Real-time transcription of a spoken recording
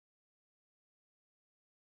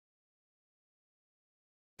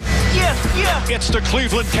It's the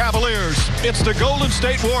Cleveland Cavaliers. It's the Golden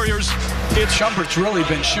State Warriors. It's Shumpert's really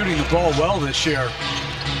been shooting the ball well this year.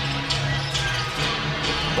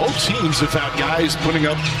 Both teams have had guys putting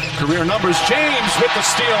up career numbers. James with the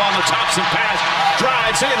steal on the Thompson pass.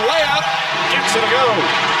 Drives in, layup, gets it to go.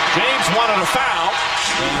 James wanted a foul.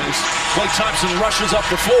 As Klay Thompson rushes up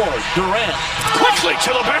the floor. Durant quickly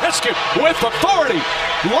to the basket with authority.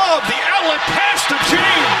 Love the outlet pass to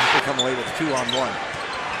James. They come away with 2-on-1.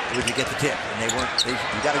 Would you get the tip? And they weren't. You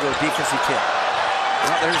got to go defensive tip.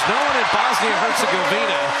 Well, there's no one in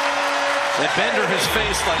Bosnia-Herzegovina that Bender has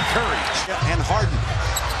faced like Curry. And Harden.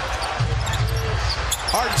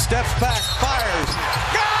 Harden steps back, fires.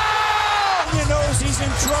 Go! He knows he's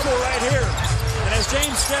in trouble right here. And as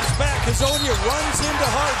James steps back, Hezonja runs into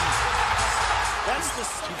Harden. That's the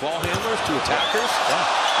two ball handlers, two attackers.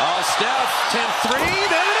 Oh, Steph, 10-3,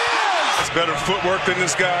 there it is! It's better footwork than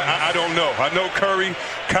this guy. I don't know. I know Curry,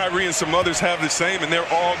 Kyrie, and some others have the same, and they're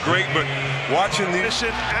all great, but watching the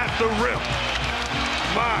mission at the rim.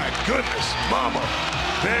 My goodness, mama.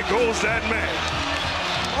 There goes that man.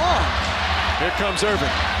 Oh. Here comes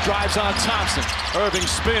Irving. Drives on Thompson. Irving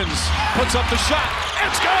spins. Puts up the shot.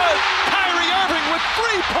 It's good! Kyrie Irving with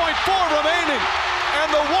 3.4 remaining.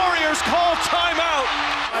 And the Warriors call timeout.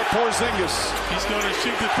 Porzingis. He's going to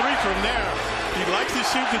shoot the three from there. He likes to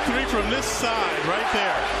shoot the three from this side, right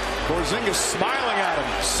there. Porzingis smiling at him.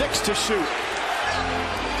 6 to shoot.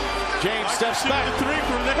 James steps back. The three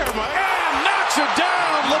from there, Mike. And knocks it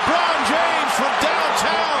down. LeBron James from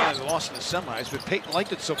downtown. They lost in the semis, but Peyton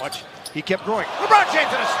liked it so much, he kept going. LeBron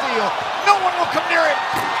James in a steal. No one will come near it.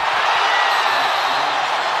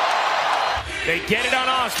 They get it on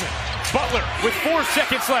Osman. Butler with 4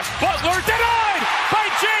 seconds left. Butler denied by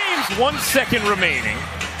James. 1 second remaining.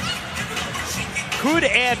 Could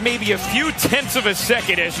add maybe a few tenths of a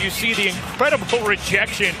second as you see the incredible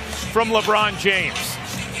rejection from LeBron James.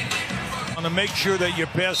 Want to make sure that your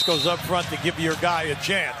pass goes up front to give your guy a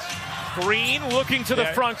chance. Green looking to the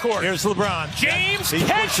front court. Here's LeBron. James,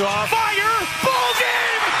 catch, fire, ball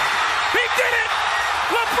game! He did it!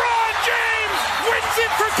 LeBron James wins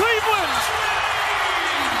it for Cleveland!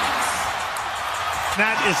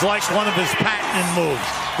 That is like one of his patented moves.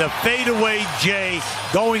 The fadeaway J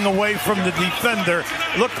going away from the defender.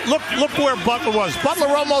 Look where Butler was. Butler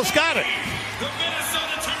almost got it.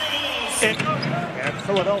 And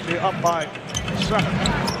Philadelphia up by 7.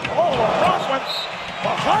 Oh, LeBron went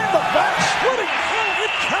behind the back, splitting through.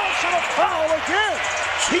 It counts and a foul again.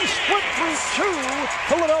 He split through 2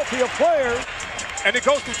 Philadelphia players. And it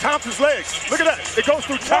goes through Thompson's legs. Look at that. It goes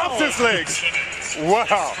through Thompson's legs.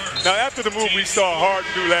 Wow. Now, after the move we saw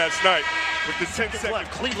Harden do last night, with the 10 seconds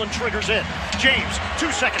left, Cleveland triggers in. James,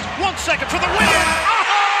 2 seconds, 1 second for the win. Oh!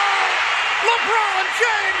 LeBron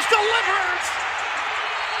James delivers.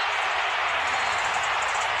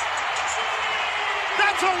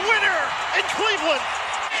 That's a winner in Cleveland.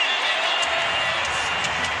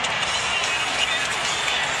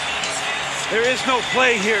 There is no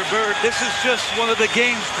play here, Bird. This is just one of the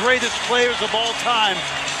game's greatest players of all time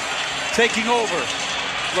taking over.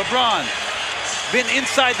 LeBron, been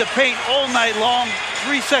inside the paint all night long.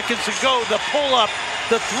 3 seconds to go, the pull-up,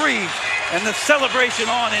 the 3, and the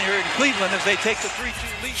celebration on in here in Cleveland as they take the 3-2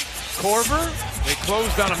 lead. Korver, they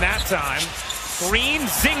closed on him that time. Green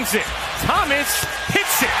zings it. Thomas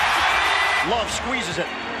hits it. Love squeezes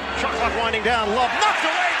it. Shot clock winding down. Love knocked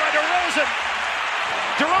away by DeRozan.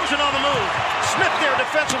 DeRozan on the move. Smith there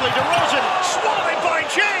defensively. DeRozan swatted by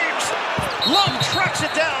James. Love tracks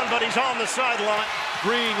it down, but he's on the sideline.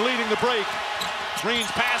 Green leading the break. Green's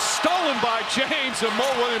pass stolen by James, and Mo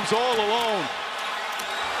Williams all alone.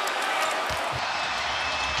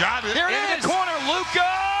 Got it. There it is. Corner, Luka.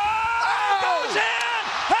 Oh! Goes in.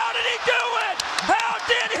 How did he do it? How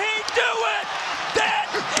did he do it? That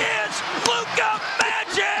is Luka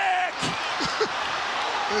magic.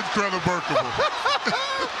 Incredible.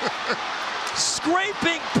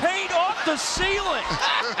 Scraping paint off the ceiling.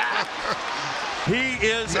 He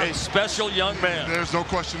is a special young man. There's no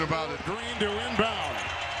question about it. Green to inbound.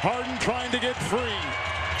 Harden trying to get free.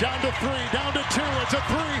 Down to 3, down to 2. It's a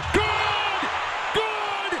 3. Good!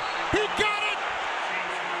 Good! He got it!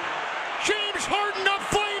 James Harden, a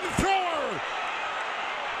flamethrower!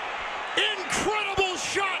 Incredible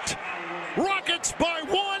shot! Rockets by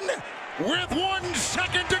 1 with 1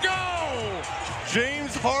 second to go!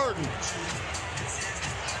 James Harden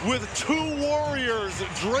with 2 Warriors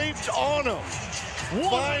draped on him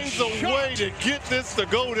finds a way to get this to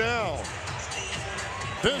go down.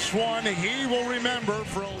 This one he will remember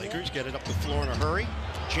for Lakers get it up the floor in a hurry.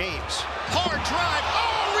 James, hard drive,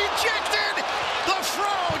 oh, rejected! The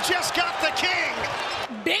Fro just got the king!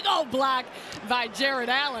 Big old block by Jared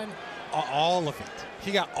Allen. All of it.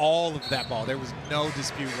 He got all of that ball. There was no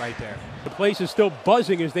dispute right there. The place is still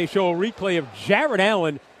buzzing as they show a replay of Jared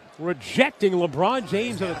Allen rejecting LeBron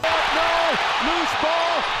James. No! Loose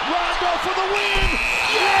ball! Rondo for the win!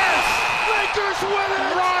 Yes! Lakers win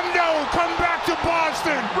it! Rondo, come back to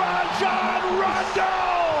Boston! Rajon Rondo!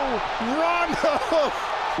 Rondo!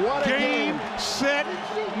 What a game, set,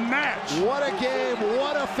 match. What a game,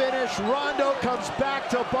 what a finish. Rondo comes back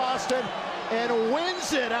to Boston and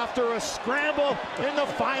wins it after a scramble in the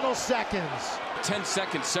final seconds. 10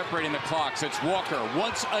 seconds separating the clocks. It's Walker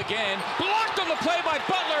once again. Blocked on the play by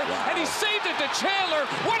Butler, and he saved it to Chandler.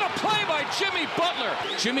 What a play by Jimmy Butler.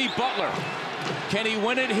 Jimmy Butler. Can he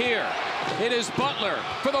win it here? It is Butler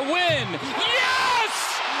for the win.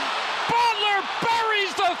 Yes! Butler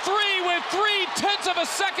buries the three with 0.3 of a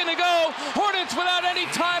second to go. Hornets without any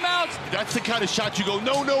timeouts. That's the kind of shot you go,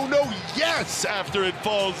 no, no, no, yes, after it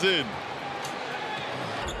falls in.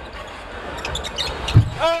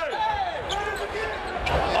 Hey!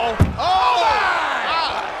 Oh my!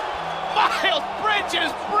 Miles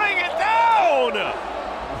Bridges, bring it down!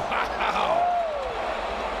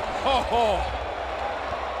 Wow! Oh,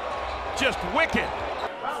 just wicked.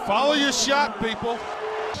 Follow your shot, people.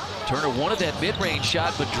 Turner wanted that mid-range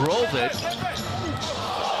shot, but drove it.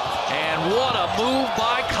 And what a move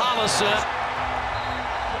by Collison.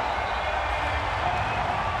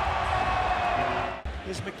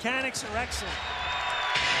 His mechanics are excellent.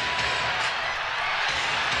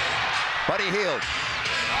 Buddy Hield.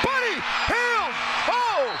 Buddy Hield!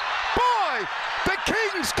 Oh, boy! The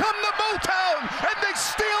Kings come to Motown and they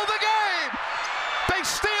steal the game! They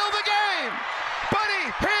steal the game!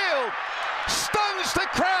 Buddy Hield stuns the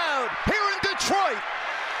crowd here in Detroit.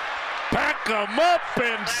 Pack them up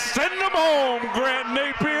and send them home, Grant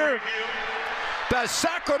Napier. The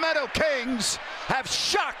Sacramento Kings have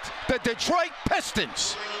shocked the Detroit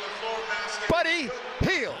Pistons. Buddy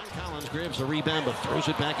Hield. Collins grabs the rebound but throws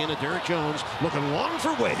it back into Derrick Jones. Looking long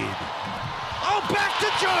for Wade. Oh, back to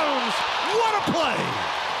Jones! What a play!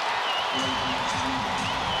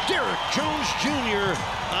 Derrick Jones Jr.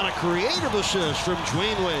 on a creative assist from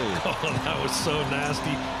Dwayne Wade. Oh, that was so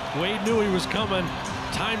nasty. Wade knew he was coming,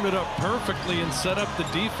 timed it up perfectly, and set up the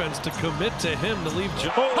defense to commit to him to leave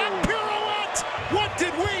Jones. A pirouette! What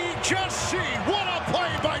did we just see? What a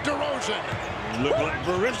play by DeRozan! Look like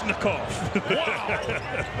Baryshnikov. Wow!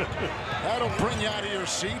 That'll bring you out of your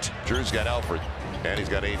seat. Drew's got Alfred, and he's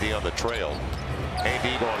got AD on the trail. AD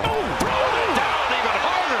going home. Throwing it down even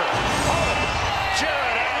harder. Oh,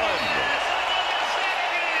 Jared Allen.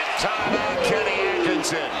 Timeout, Kenny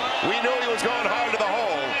Atkinson. We knew he was going hard to the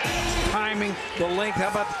hole. Timing, the length, how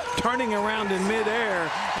about turning around in midair?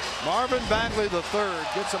 Marvin Bagley III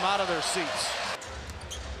gets them out of their seats.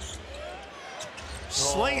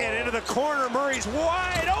 Sling it into the corner. Murray's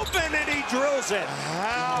wide open, and he drills it.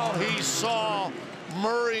 How he saw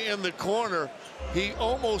Murray in the corner. He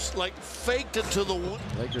almost like faked it to the wood.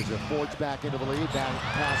 Lakers have forged back into the lead. Down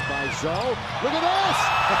pass by Zoe. Look at this!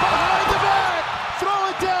 Behind the back! Throw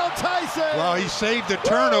it down, Tyson! Well, he saved the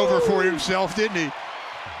turnover for himself, didn't he?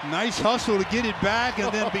 Nice hustle to get it back,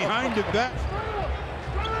 and then behind the back.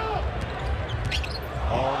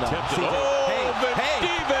 Oh, no.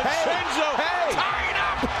 DiVincenzo tied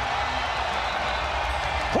up.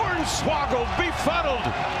 Hornswoggle befuddled.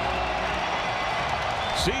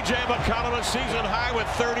 C.J. McCollum a season high with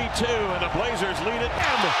 32, and the Blazers lead it.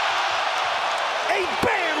 A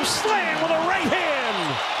bam slam with a right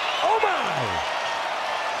hand. Oh my!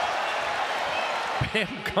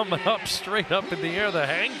 Bam coming up straight up in the air, the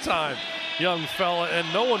hang time, young fella, and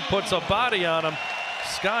no one puts a body on him.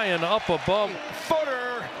 Skying up above.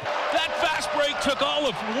 Footer. That fast break took all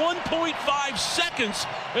of 1.5 seconds,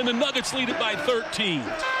 and the Nuggets lead it by 13.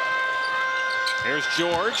 Here's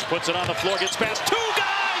George, puts it on the floor, gets past two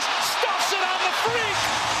guys, stuffs it on the freak.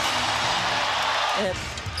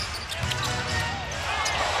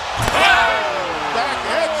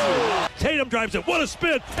 Tatum drives it. What a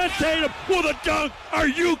spin. And Tatum with a dunk. Are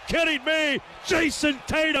you kidding me? Jason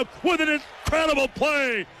Tatum with an incredible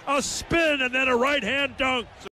play. A spin and then a right-hand dunk.